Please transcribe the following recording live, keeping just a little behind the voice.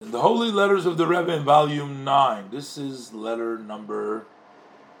The Holy Letters of the Rebbe in Volume 9. This is letter number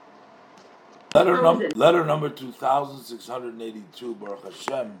 2682, Baruch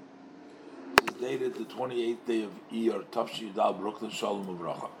Hashem. This is dated the 28th day of Iyar, Tafshi Yudal, Brooklyn, Shalom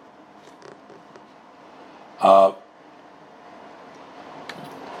Uvracha.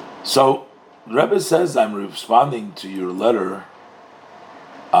 So, the Rebbe says, I'm responding to your letter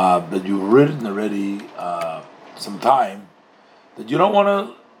that you've written already some time, that you don't want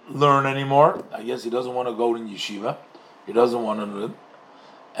to learn anymore. I guess he doesn't want to go in yeshiva. He doesn't want to learn.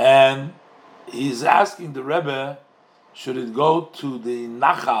 And he's asking the Rebbe, should it go to the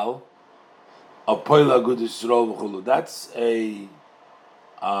Nachal of Poila Gud Yisrael V'chulu? That's a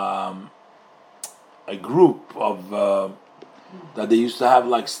group of that they used to have,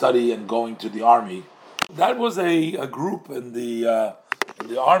 like study and going to the army. That was a group in the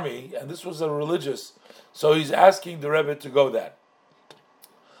army, and this was a religious. So he's asking the Rebbe to go there.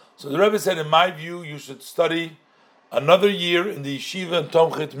 So the Rebbe said, in my view, you should study another year in the yeshiva and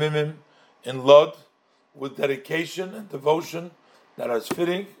Tomchit Mimim in Lod with dedication and devotion that is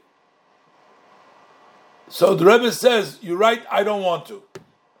fitting. So the Rebbe says, you're right, I don't want to.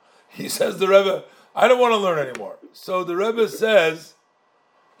 He says, the Rebbe, I don't want to learn anymore. So the Rebbe says,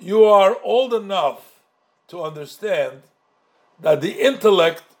 you are old enough to understand that the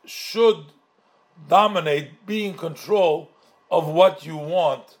intellect should dominate, be in control of what you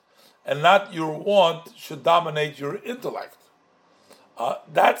want, and not your want should dominate your intellect.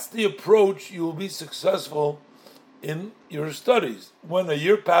 That's the approach you will be successful in your studies. When a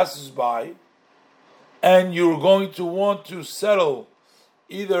year passes by and you're going to want to settle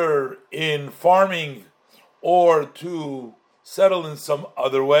either in farming or to settle in some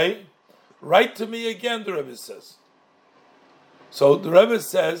other way, write to me again, the Rebbe says. So the Rebbe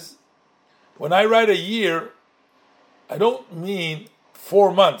says, when I write a year, I don't mean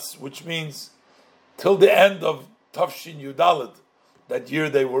 4 months, which means till the end of Tafshin Yudalad, that year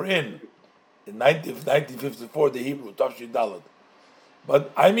they were in 1954, the Hebrew, Tafshin Yudalad.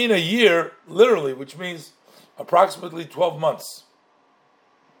 But I mean a year, literally, which means approximately 12 months.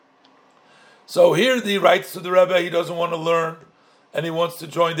 So here he writes to the Rebbe, he doesn't want to learn, and he wants to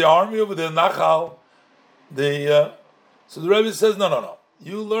join the army over the Nachal. So the Rebbe says, no.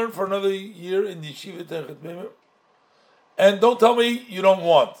 You learn for another year in the Yeshiva Tomchit Mimim, and don't tell me you don't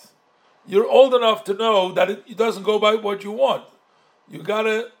want. You're old enough to know that it doesn't go by what you want. You got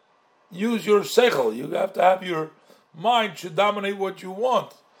to use your seichel. You have to have your mind should dominate what you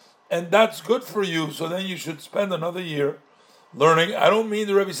want. And that's good for you, so then you should spend another year learning. I don't mean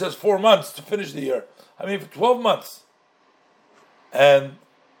the Rebbe says 4 months to finish the year. I mean for 12 months. And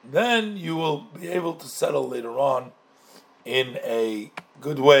then you will be able to settle later on in a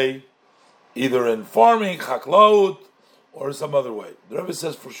good way, either in farming, chaklaut, or some other way. The Rebbe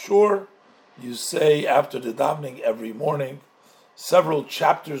says for sure, you say after the davening every morning, several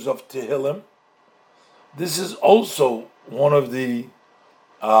chapters of Tehillim. This is also one of the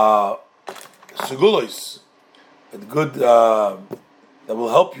segulos, good that will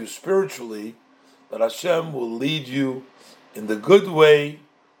help you spiritually, that Hashem will lead you in the good way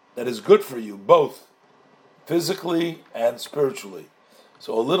that is good for you, both physically and spiritually.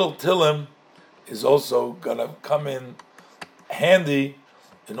 So a little Tehillim is also going to come in handy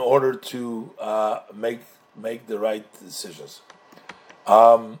in order to make the right decisions.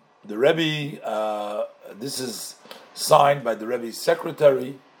 The Rebbe, this is signed by the Rebbe's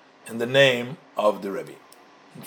secretary in the name of the Rebbe.